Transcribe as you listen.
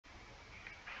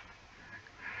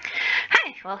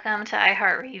Welcome to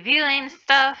iHeart Reviewing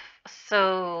Stuff.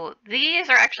 So these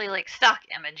are actually like stock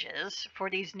images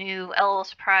for these new L.O.L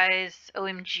Surprise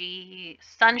OMG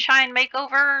Sunshine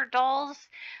Makeover dolls.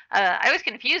 I was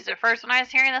confused at first when I was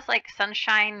hearing this like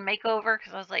Sunshine Makeover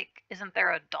because I was like, isn't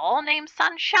there a doll named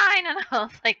Sunshine? And I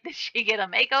was like, did she get a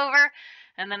makeover?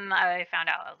 And then I found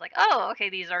out, I was like, oh,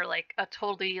 okay, these are like a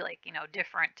totally like,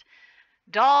 different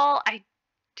doll. I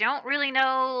don't really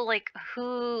know like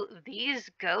who these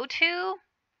go to.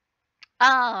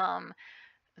 Um,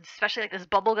 Especially like this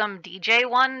Bubblegum DJ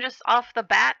one just off the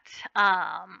bat.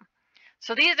 Um,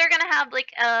 so these are gonna have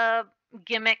like a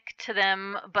gimmick to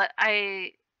them, but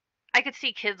I could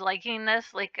see kids liking this.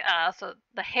 So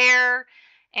the hair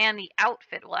and the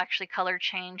outfit will actually color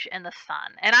change in the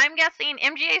sun. And I'm guessing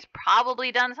MGA's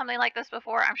probably done something like this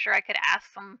before. I'm sure I could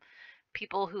ask some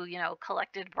people who,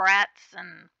 collected brats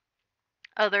and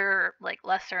other like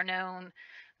lesser known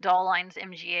doll lines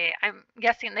MGA. I'm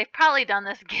guessing they've probably done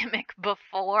this gimmick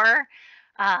before.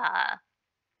 Uh,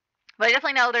 but I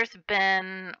definitely know there's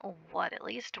been at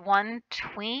least one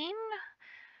tween?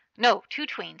 No, two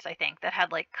tweens I think that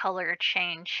had like color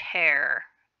change hair.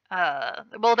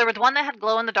 Well, there was one that had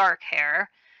glow in the dark hair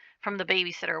from the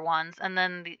babysitter ones, and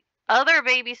then the other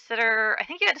babysitter, I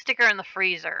think you had to stick her in the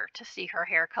freezer to see her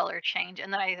hair color change.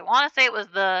 And then I want to say it was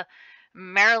the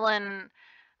Marilyn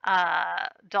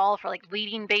doll for like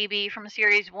Bleeding Baby from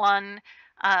series one,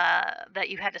 that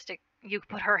you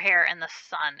put her hair in the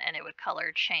sun and it would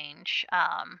color change.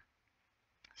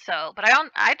 But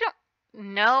I don't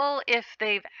know if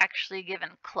they've actually given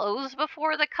clothes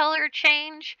before the color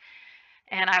change.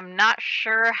 And I'm not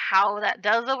sure how that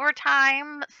does over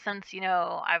time since,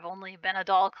 I've only been a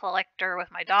doll collector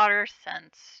with my daughter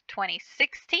since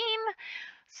 2016.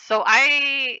 So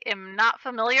I am not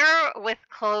familiar with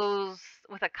clothes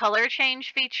with a color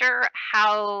change feature,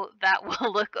 how that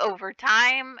will look over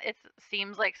time. It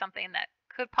seems like something that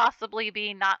could possibly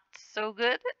be not so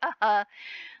good uh,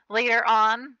 later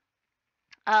on.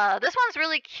 This one's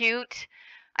really cute.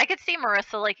 I could see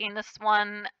Marissa liking this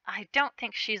one. I don't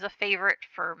think she's a favorite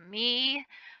for me.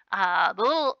 The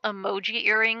little emoji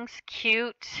earrings,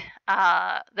 cute.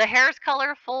 The hair's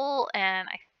colorful, and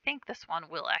I think this one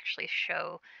will actually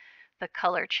show the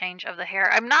color change of the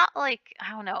hair. I'm not like,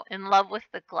 I don't know, in love with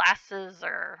the glasses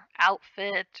or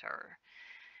outfit or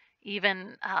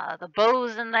even the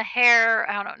bows in the hair.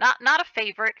 I don't know, not a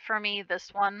favorite for me, this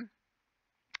one.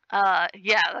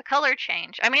 Yeah, the color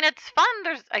change. I mean, it's fun.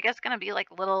 There's, I guess, gonna be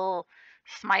like little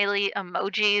smiley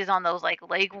emojis on those like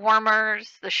leg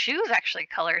warmers. The shoes actually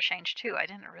color change too. I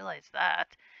didn't realize that.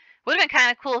 Would have been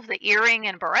kind of cool if the earring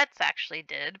and barrettes actually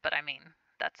did, but I mean,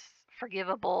 that's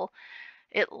forgivable.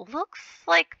 It looks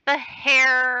like the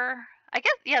hair, I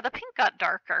guess, yeah, the pink got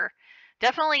darker.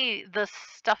 Definitely the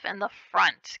stuff in the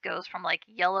front goes from like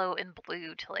yellow and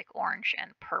blue to like orange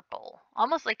and purple.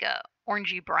 Almost like a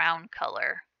orangey brown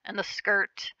color. And the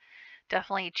skirt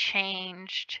definitely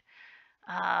changed.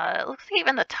 It looks like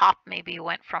even the top maybe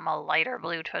went from a lighter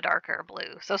blue to a darker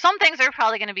blue. So some things are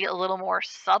probably going to be a little more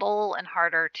subtle and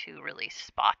harder to really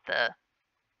spot the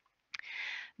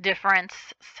difference.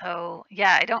 So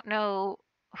yeah, I don't know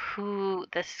who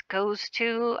this goes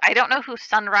to. I don't know who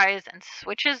Sunrise and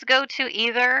Switches go to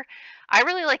either. I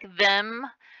really like them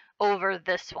over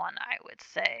this one, I would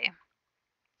say.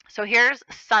 So here's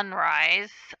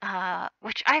Sunrise,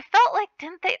 which I felt like,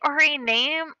 didn't they already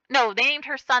name? No, they named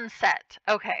her Sunset.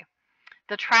 Okay.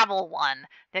 The travel one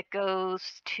that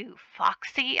goes to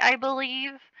Foxy, I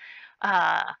believe.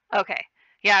 Okay.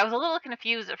 Yeah, I was a little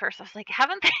confused at first. I was like,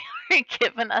 haven't they already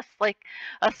given us like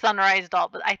a Sunrise doll?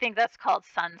 But I think that's called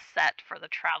Sunset for the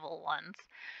travel ones.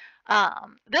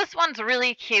 This one's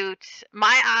really cute.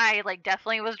 My eye like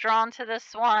definitely was drawn to this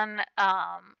one.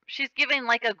 She's giving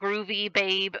like a groovy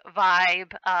babe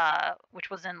vibe,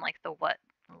 which was in like the what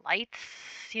Lights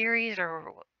series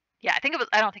or yeah, I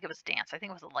don't think it was Dance. I think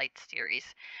it was the Lights series.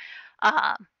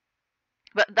 Um,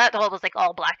 but that doll was like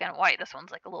all black and white. This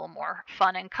one's like a little more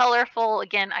fun and colorful.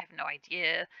 Again, I have no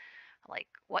idea like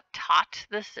what tot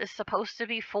this is supposed to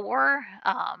be for.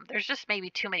 There's just maybe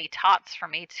too many tots for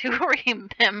me to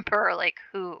remember like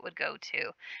who it would go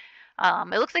to.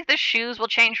 It looks like the shoes will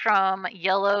change from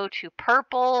yellow to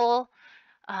purple.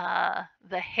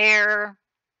 The hair,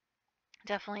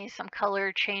 definitely some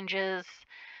color changes.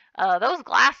 Those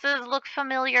glasses look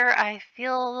familiar. I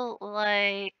feel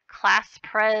like Class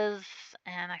Prez,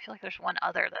 and I feel like there's one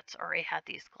other that's already had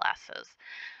these glasses.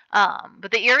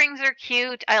 But the earrings are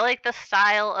cute. I like the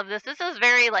style of this. This is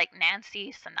very like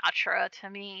Nancy Sinatra to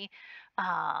me.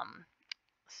 Um,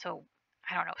 so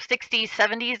I don't know, 60s,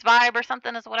 70s vibe or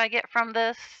something is what I get from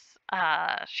this.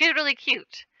 She's really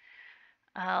cute.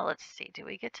 Let's see. Do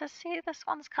we get to see this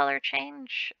one's color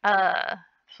change?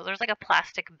 So there's like a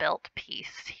plastic belt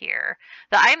piece here.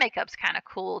 The eye makeup's kind of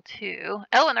cool too.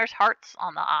 Oh, and there's hearts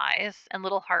on the eyes and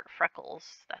little heart freckles.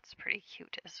 That's pretty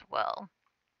cute as well.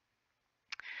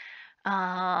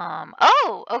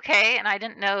 Oh, okay. And I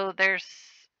didn't know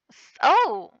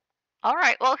oh, all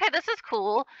right. Well, okay, this is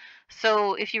cool.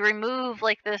 So if you remove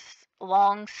like this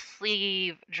long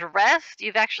sleeve dress,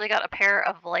 you've actually got a pair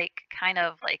of like kind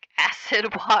of like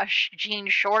acid wash jean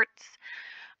shorts,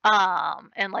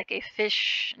 and like a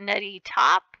fish netty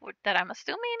top that I'm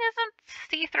assuming isn't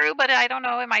see-through, but I don't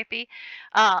know, it might be.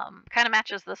 Kind of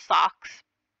matches the socks.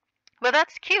 But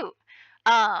that's cute.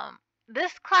 Um, the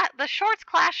shorts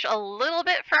clash a little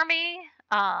bit for me.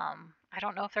 I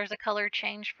don't know if there's a color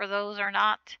change for those or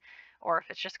not, or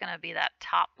if it's just gonna be that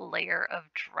top layer of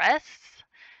dress.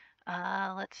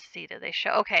 Let's see, do they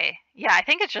show? Okay, yeah, I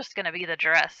think it's just gonna be the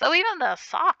dress. Oh, even the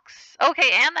socks. Okay,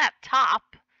 and that top.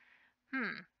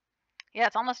 Hmm. Yeah,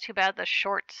 it's almost too bad the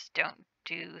shorts don't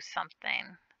do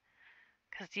something.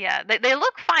 Cause yeah, they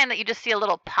look fine that you just see a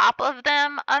little pop of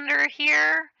them under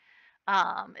here.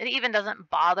 It even doesn't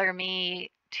bother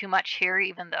me too much here,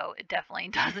 even though it definitely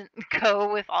doesn't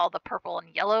go with all the purple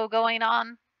and yellow going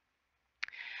on.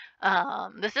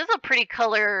 This is a pretty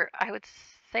color. I would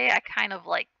say I kind of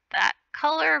like that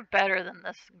color better than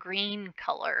this green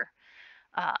color.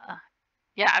 Uh,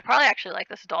 yeah, I probably actually like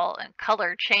this doll in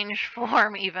color change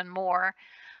form even more.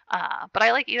 But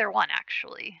I like either one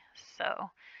actually. So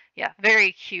yeah,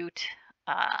 very cute.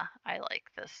 I like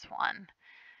this one.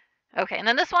 Okay, and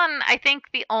then this one, I think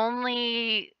the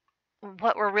only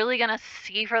what we're really gonna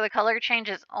see for the color change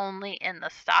is only in the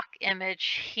stock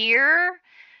image here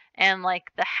and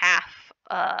like the half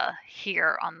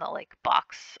here on the like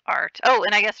box art. Oh,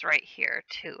 and I guess right here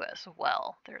too as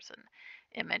well. There's an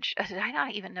image. Did I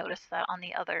not even notice that on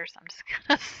the others? I'm just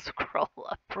gonna scroll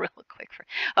up real quick for.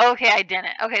 Okay, I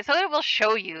didn't. Okay, so it will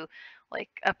show you like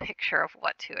a picture of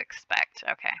what to expect.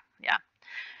 Okay, yeah,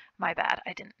 my bad.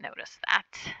 I didn't notice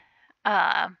that.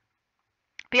 Uh,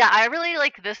 but yeah, I really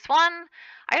like this one.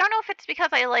 I don't know if it's because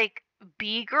I like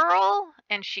B-Girl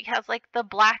and she has like the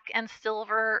black and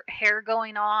silver hair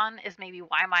going on is maybe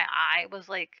why my eye was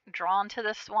like drawn to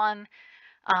this one.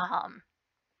 Um,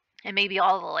 and maybe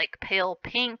all the like pale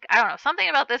pink. I don't know, something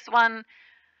about this one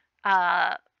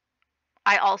I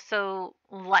also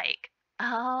like.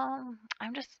 I'm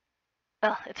just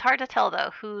it's hard to tell though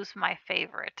who's my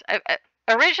favorite.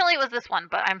 Originally it was this one,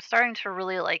 but I'm starting to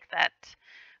really like that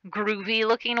groovy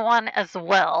looking one as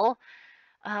well.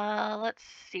 Let's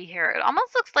see here. It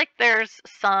almost looks like there's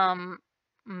some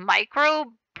micro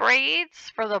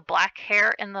braids for the black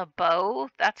hair in the bow.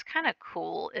 That's kind of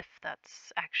cool if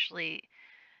that's actually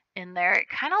in there. It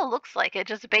kind of looks like it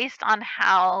just based on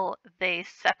how they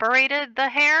separated the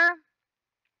hair.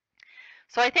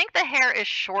 So I think the hair is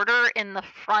shorter in the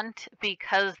front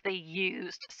because they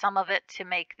used some of it to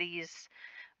make these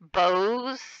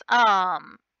bows.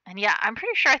 And yeah, I'm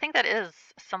pretty sure I think that is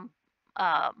some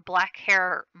black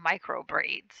hair micro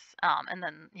braids. And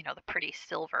then, you know, the pretty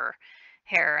silver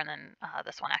hair. And then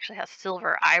this one actually has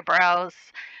silver eyebrows.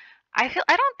 I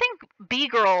don't think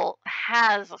B-Girl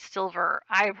has silver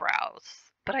eyebrows,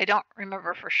 but I don't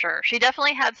remember for sure. She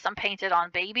definitely had some painted on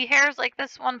baby hairs like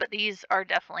this one, but these are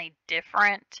definitely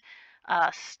different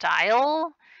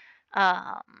style.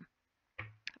 Um,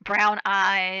 Brown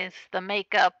eyes, the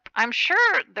makeup. I'm sure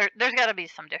there's got to be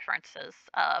some differences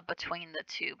between the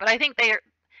two, but I think they're.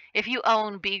 If you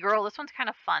own B-Girl, this one's kind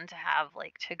of fun to have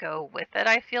like to go with it.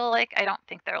 I feel like I don't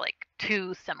think they're like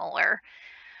too similar.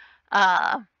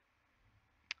 Uh,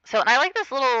 so, and I like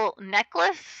this little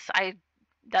necklace.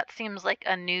 That seems like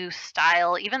a new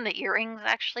style. Even the earrings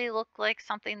actually look like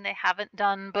something they haven't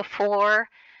done before.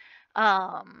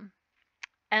 Um,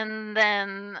 and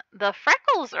then the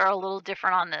freckles are a little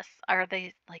different on this. Are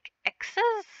they like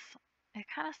X's? It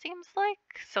kind of seems like.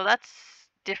 So that's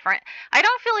different. I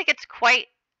don't feel like it's quite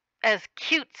as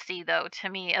cutesy though to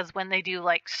me as when they do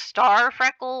like star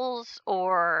freckles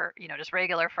or, you know, just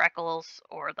regular freckles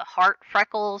or the heart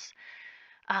freckles.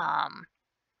 Um,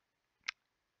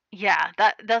 yeah,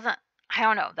 that doesn't I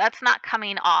don't know, that's not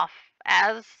coming off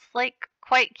as, like,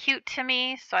 quite cute to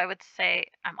me, so I would say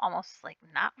I'm almost, like,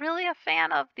 not really a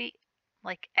fan of the,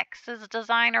 like, X's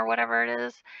design or whatever it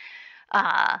is.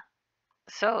 Uh,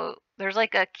 so there's,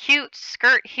 like, a cute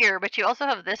skirt here, but you also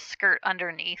have this skirt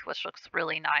underneath, which looks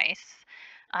really nice.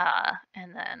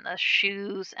 And then the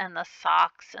shoes and the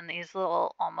socks and these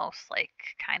little almost, like,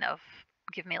 kind of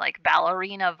give me, like,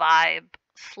 ballerina vibe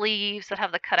sleeves that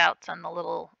have the cutouts and the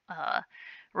little,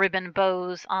 ribbon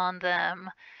bows on them.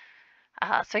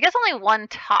 So I guess only one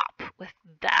top with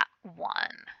that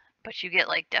one, but you get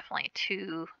like definitely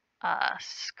two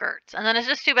skirts. And then it's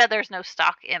just too bad there's no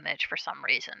stock image for some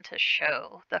reason to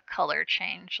show the color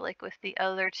change like with the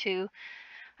other two.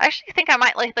 I actually think I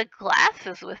might like the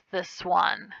glasses with this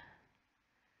one.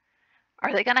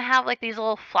 Are they gonna have like these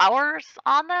little flowers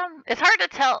on them? It's hard to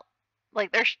tell.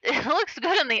 Like there's, it looks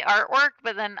good in the artwork,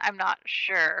 but then I'm not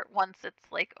sure once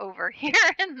it's like over here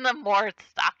in the more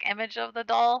stock image of the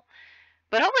doll.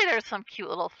 But hopefully there's some cute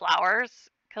little flowers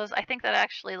because I think that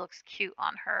actually looks cute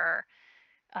on her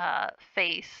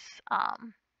face.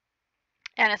 And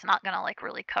it's not gonna like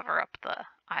really cover up the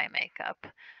eye makeup.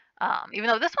 Even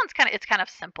though this one's it's kind of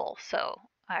simple, so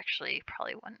I actually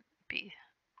probably wouldn't be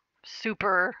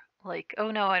super like, oh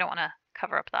no, I don't want to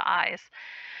cover up the eyes.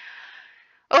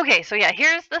 Okay, so yeah,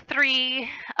 here's the three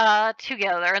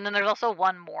together, and then there's also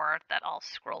one more that I'll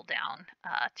scroll down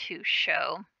to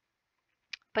show.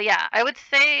 But yeah, I would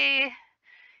say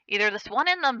either this one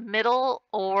in the middle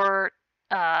or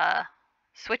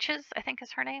Switches, I think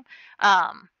is her name,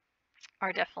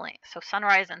 are definitely, so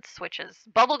Sunrise and Switches.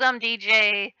 Bubblegum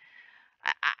DJ,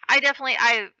 I definitely,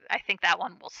 I think that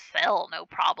one will sell no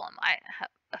problem. I have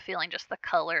a feeling just the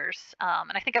colors,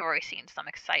 and I think I've already seen some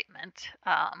excitement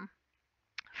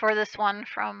for this one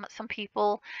from some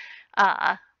people.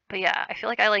 But yeah, I feel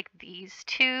like I like these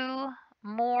two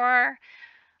more.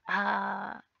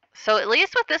 So at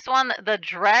least with this one, the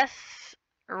dress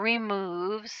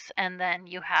removes and then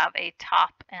you have a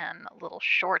top and little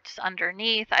shorts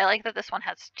underneath. I like that this one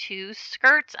has two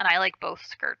skirts, and I like both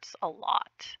skirts a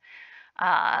lot.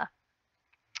 And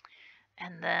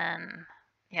then,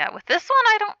 yeah, with this one,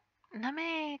 I don't, let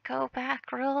me go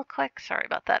back real quick. Sorry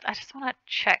about that. I just want to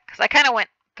check because I kind of went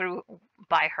through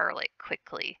by her like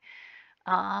quickly.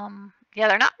 Yeah,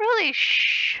 they're not really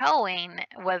showing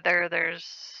whether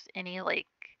there's any like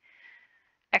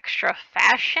extra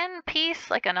fashion piece,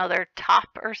 like another top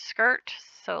or skirt.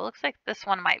 So it looks like this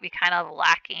one might be kind of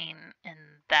lacking in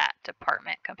that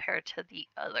department compared to the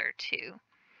other two.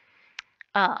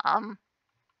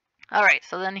 All right,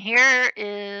 so then here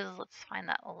is, let's find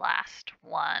that last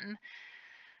one.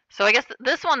 So I guess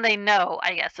this one they know,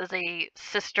 I guess, is a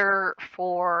sister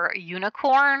for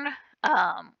Unicorn,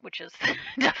 which is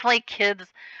definitely kids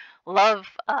love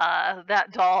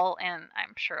that doll, and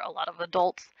I'm sure a lot of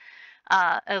adults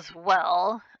as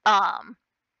well.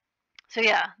 So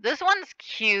yeah, this one's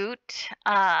cute,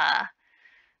 and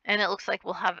it looks like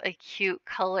we'll have a cute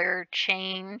color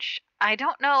change. I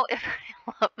don't know if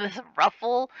I love this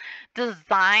ruffle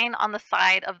design on the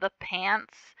side of the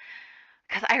pants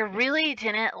because I really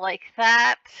didn't like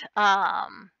that.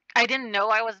 I didn't know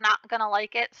I was not gonna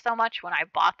like it so much when I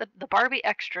bought the Barbie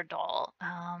extra doll.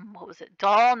 What was it?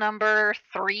 Doll number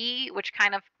 3, which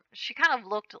she kind of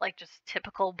looked like just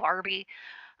typical Barbie.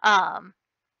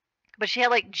 But she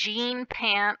had like jean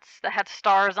pants that had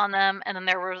stars on them, and then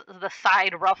there was the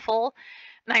side ruffle,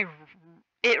 and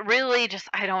it really just,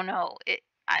 I don't know,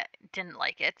 I didn't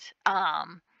like it.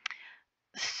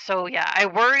 So yeah, I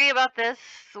worry about this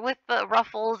with the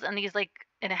ruffles and these like,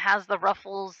 and it has the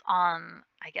ruffles on,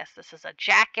 I guess this is a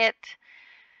jacket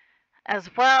as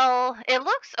well. It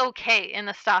looks okay in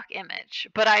the stock image,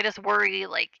 but I just worry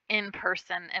like in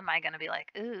person, am I gonna be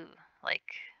like, ooh, like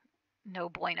no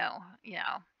bueno, you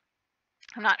know?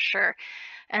 I'm not sure.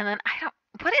 And then I don't,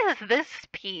 what is this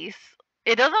piece?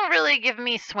 It doesn't really give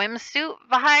me swimsuit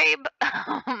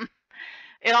vibe.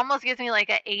 It almost gives me like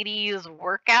a 80s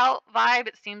workout vibe.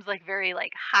 It seems like very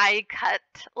like high cut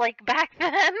like back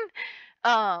then.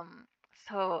 Um,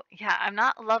 so yeah, I'm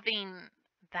not loving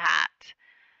that.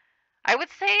 I would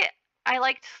say I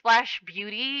liked Splash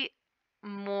Beauty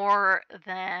more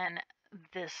than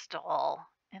this doll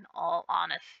in all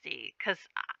honesty, because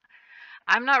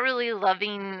I'm not really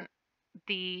loving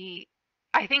the,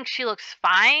 I think she looks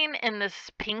fine in this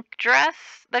pink dress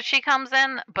that she comes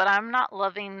in, but I'm not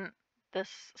loving this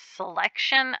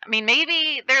selection. I mean,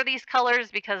 maybe they're these colors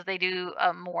because they do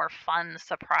a more fun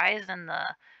surprise in the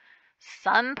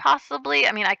sun, possibly.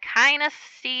 I mean, I kind of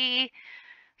see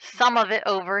some of it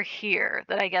over here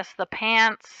that I guess the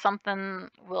pants, something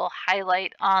will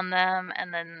highlight on them,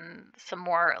 and then some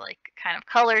more like kind of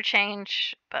color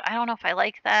change, but I don't know if I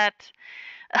like that.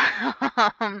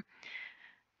 um,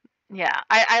 yeah,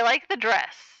 I like the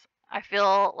dress. I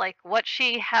feel like what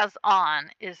she has on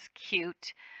is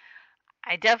cute.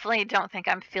 I definitely don't think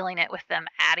I'm feeling it with them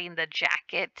adding the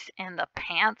jacket and the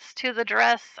pants to the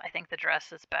dress. I think the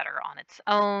dress is better on its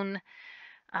own.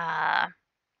 Uh,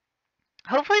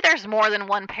 Hopefully there's more than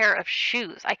one pair of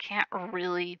shoes. I can't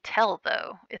really tell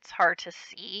though. It's hard to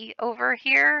see over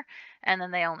here, and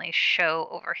then they only show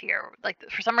over here. Like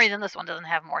for some reason this one doesn't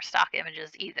have more stock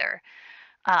images either.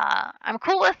 I'm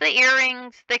cool with the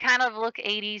earrings. They kind of look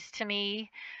 80s to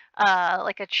me.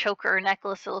 Like a choker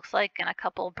necklace, it looks like, and a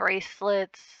couple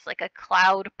bracelets, like a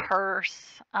cloud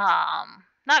purse.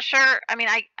 Not sure. I mean,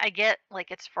 I get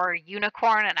like it's for a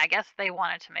unicorn, and I guess they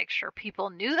wanted to make sure people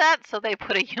knew that, so they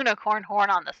put a unicorn horn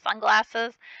on the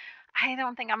sunglasses. I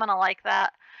don't think I'm gonna like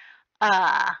that.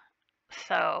 Uh,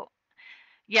 so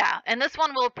yeah, and this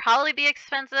one will probably be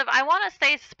expensive. I want to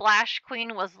say Splash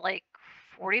Queen was like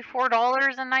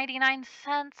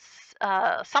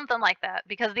 $44.99, something like that.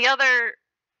 Because the other,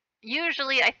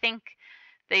 usually I think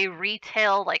they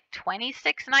retail like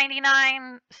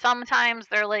 $26.99. Sometimes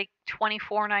they're like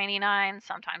 $24.99.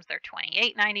 Sometimes they're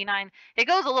 $28.99. It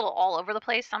goes a little all over the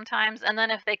place sometimes. And then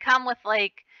if they come with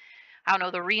like, I don't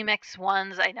know, the remix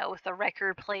ones, I know with the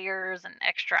record players and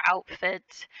extra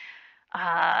outfit,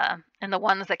 and the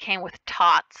ones that came with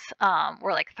tots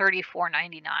were like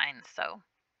 $34.99. So,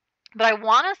 but I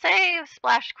want to say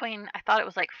Splash Queen, I thought it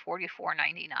was like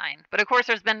 $44.99. But of course,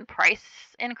 there's been price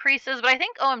increases. But I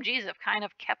think OMGs have kind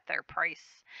of kept their price.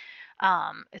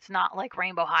 It's not like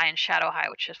Rainbow High and Shadow High,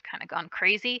 which has kind of gone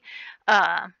crazy.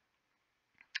 Uh,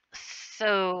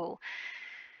 so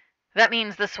that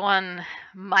means this one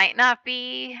might not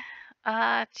be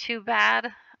too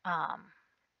bad. Um,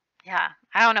 yeah,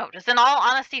 I don't know. Just in all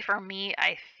honesty, for me,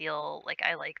 I feel like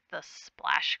I like the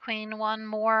Splash Queen one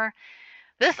more.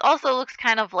 This also looks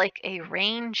kind of like a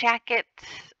rain jacket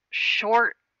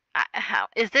short. How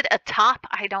is it a top?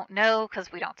 I don't know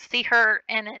because we don't see her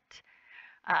in it.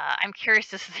 I'm curious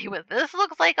to see what this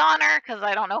looks like on her because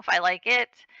I don't know if I like it.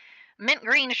 Mint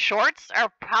green shorts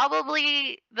are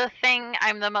probably the thing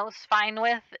I'm the most fine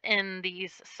with in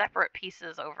these separate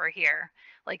pieces over here.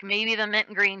 Like maybe the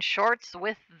mint green shorts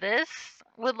with this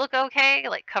would look okay,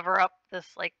 like cover up this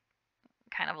like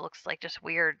kind of looks like just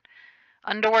weird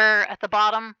underwear at the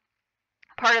bottom.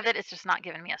 Part of it is just not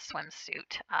giving me a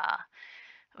swimsuit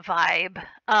vibe.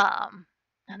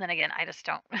 And then again, I just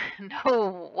don't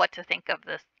know what to think of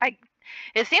this.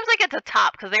 It seems like it's a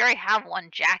top because they already have one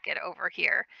jacket over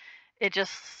here. It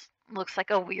just looks like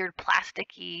a weird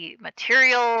plasticky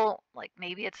material. Like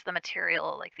maybe it's the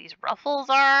material like these ruffles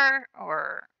are,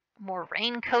 or more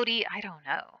raincoaty. I don't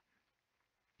know.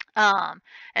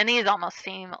 And these almost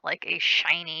seem like a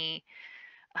shiny,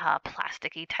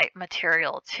 plasticky type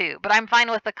material too. But I'm fine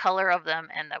with the color of them,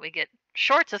 and that we get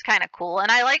shorts is kind of cool.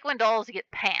 And I like when dolls get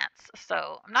pants,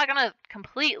 so I'm not gonna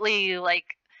completely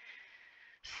like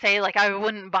say like I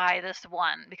wouldn't buy this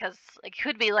one because it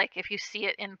could be like if you see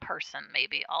it in person,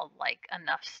 maybe I'll like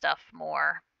enough stuff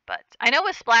more. But I know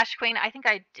with Splash Queen, I think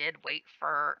I did wait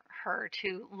for her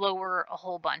to lower a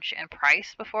whole bunch in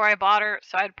price before I bought her,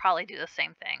 so I'd probably do the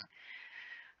same thing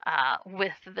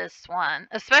with this one,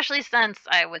 especially since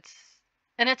I would.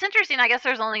 And it's interesting. I guess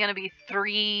there's only going to be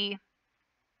three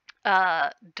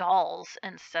dolls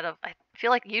instead of. I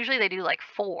feel like usually they do like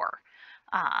four.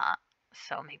 Uh,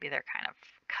 so maybe they're kind of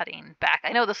cutting back.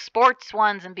 I know the sports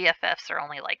ones and BFFs are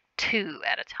only like two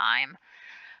at a time.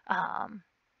 Um,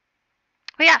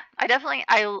 but yeah,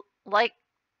 I like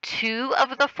two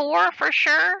of the four for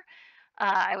sure.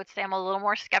 I would say I'm a little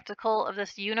more skeptical of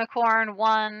this unicorn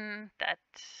one. That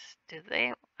do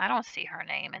they? I don't see her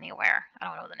name anywhere. I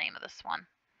don't know the name of this one.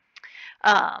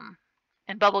 Um,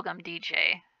 and Bubblegum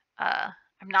DJ.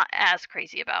 I'm not as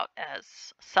crazy about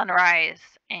as Sunrise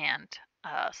and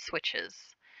Switches.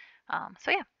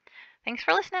 So yeah, thanks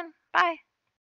for listening. Bye.